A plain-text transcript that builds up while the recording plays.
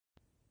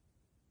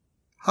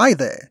Hi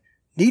there!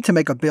 Need to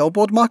make a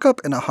billboard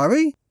mockup in a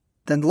hurry?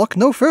 Then look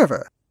no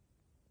further.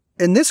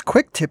 In this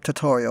quick tip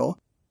tutorial,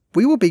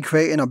 we will be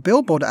creating a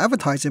billboard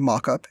advertising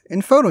mockup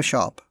in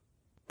Photoshop.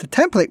 The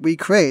template we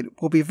create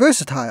will be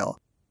versatile,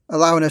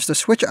 allowing us to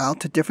switch out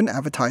to different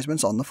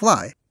advertisements on the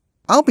fly.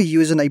 I'll be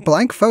using a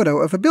blank photo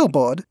of a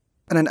billboard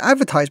and an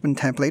advertisement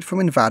template from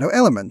Envato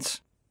Elements.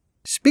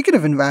 Speaking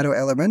of Envato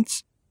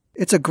Elements,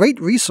 it's a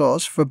great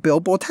resource for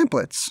billboard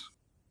templates.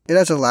 It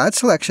has a large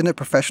selection of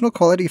professional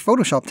quality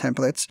Photoshop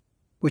templates,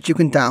 which you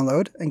can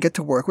download and get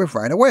to work with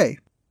right away.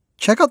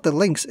 Check out the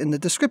links in the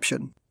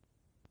description.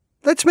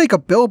 Let's make a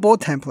billboard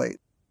template.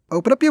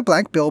 Open up your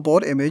blank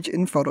billboard image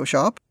in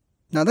Photoshop.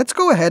 Now let's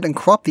go ahead and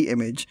crop the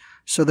image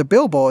so the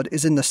billboard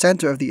is in the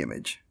center of the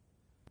image.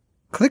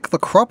 Click the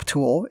crop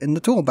tool in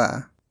the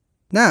toolbar.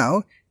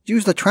 Now,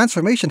 use the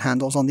transformation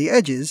handles on the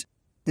edges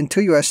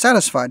until you are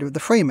satisfied with the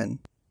framing.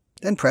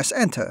 Then press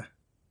enter.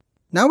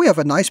 Now we have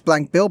a nice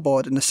blank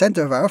billboard in the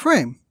center of our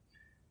frame.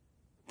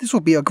 This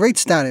will be a great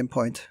starting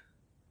point.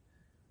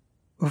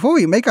 Before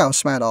we make our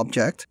smart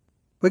object,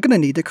 we're going to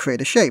need to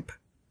create a shape.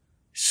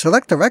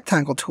 Select the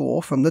rectangle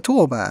tool from the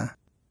toolbar.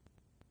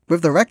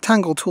 With the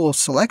rectangle tool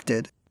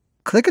selected,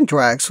 click and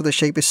drag so the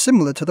shape is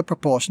similar to the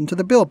proportion to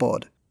the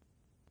billboard.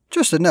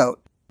 Just a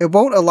note, it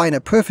won't align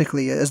it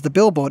perfectly as the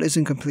billboard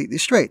isn't completely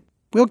straight.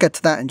 We'll get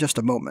to that in just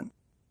a moment.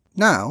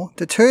 Now,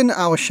 to turn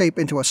our shape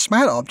into a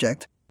smart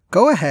object,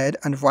 go ahead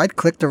and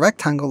right-click the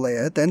rectangle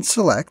layer, then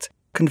select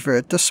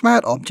Convert to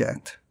Smart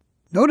Object.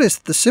 Notice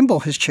the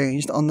symbol has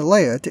changed on the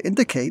layer to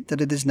indicate that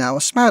it is now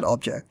a smart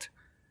object.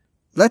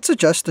 Let's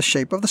adjust the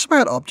shape of the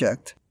smart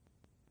object.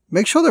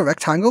 Make sure the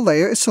rectangle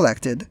layer is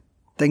selected,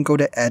 then go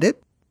to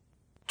Edit,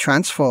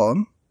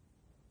 Transform,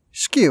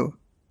 Skew.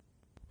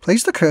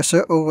 Place the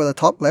cursor over the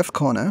top left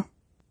corner,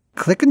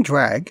 click and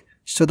drag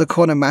so the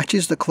corner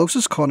matches the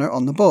closest corner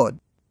on the board.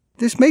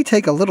 This may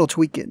take a little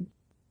tweaking.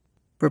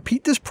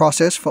 Repeat this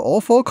process for all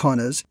 4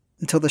 corners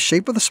until the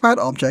shape of the smart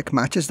object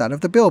matches that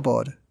of the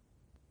billboard.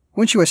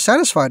 Once you are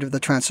satisfied with the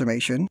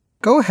transformation,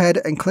 go ahead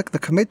and click the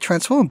Commit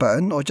Transform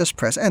button or just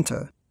press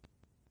Enter.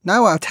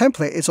 Now our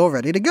template is all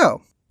ready to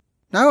go.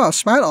 Now our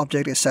smart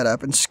object is set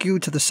up and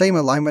skewed to the same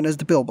alignment as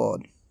the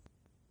billboard.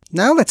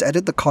 Now let's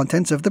edit the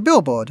contents of the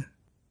billboard.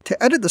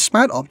 To edit the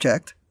smart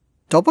object,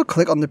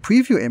 double-click on the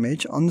preview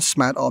image on the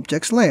smart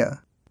objects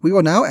layer. We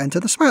will now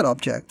enter the smart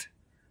object.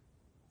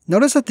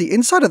 Notice that the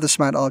inside of the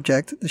smart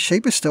object, the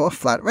shape is still a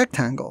flat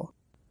rectangle.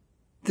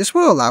 This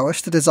will allow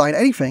us to design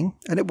anything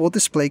and it will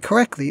display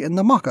correctly in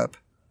the mockup.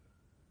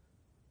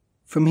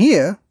 From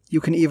here,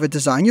 you can either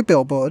design your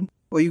billboard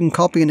or you can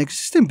copy an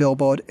existing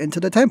billboard into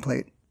the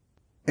template.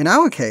 In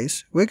our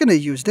case, we're going to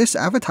use this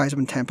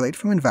advertisement template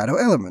from Envato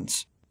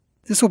Elements.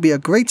 This will be a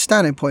great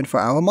starting point for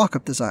our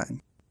mockup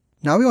design.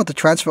 Now we want to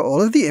transfer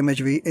all of the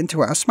imagery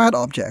into our smart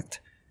object.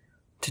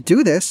 To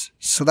do this,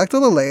 select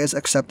all the layers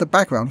except the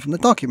background from the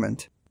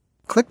document.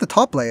 Click the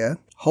top layer,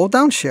 hold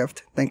down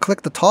Shift, then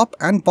click the top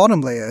and bottom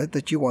layer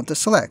that you want to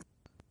select.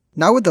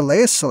 Now with the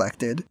layers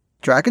selected,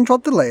 drag and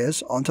drop the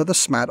layers onto the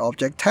Smart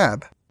Object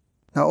tab.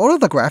 Now all of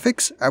the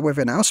graphics are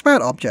within our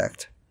Smart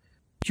Object.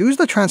 Use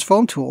the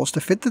transform tools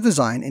to fit the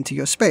design into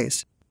your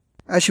space.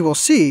 As you will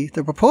see,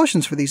 the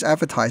proportions for these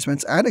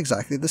advertisements aren't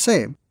exactly the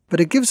same, but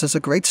it gives us a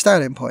great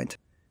starting point.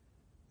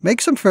 Make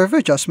some further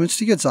adjustments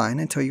to your design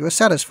until you are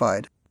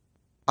satisfied.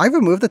 I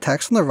removed the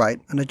text on the right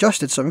and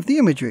adjusted some of the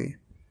imagery.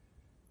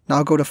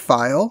 Now go to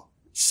File,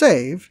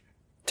 Save,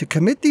 to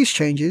commit these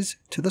changes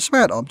to the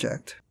Smart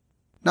Object.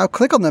 Now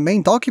click on the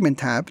Main Document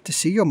tab to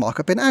see your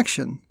mockup in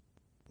action.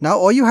 Now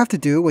all you have to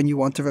do when you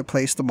want to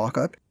replace the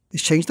mockup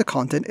is change the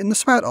content in the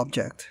Smart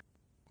Object.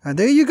 And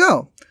there you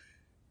go!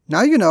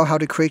 Now you know how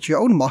to create your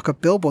own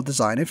mockup billboard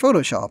design in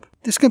Photoshop.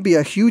 This can be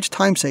a huge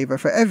time saver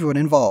for everyone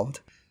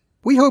involved.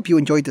 We hope you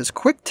enjoyed this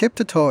quick tip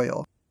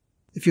tutorial.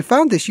 If you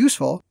found this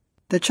useful,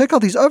 then check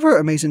out these other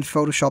amazing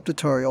Photoshop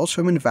tutorials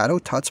from Envato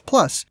Tuts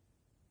Plus.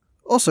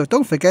 Also,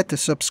 don't forget to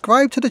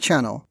subscribe to the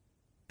channel.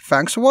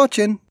 Thanks for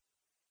watching!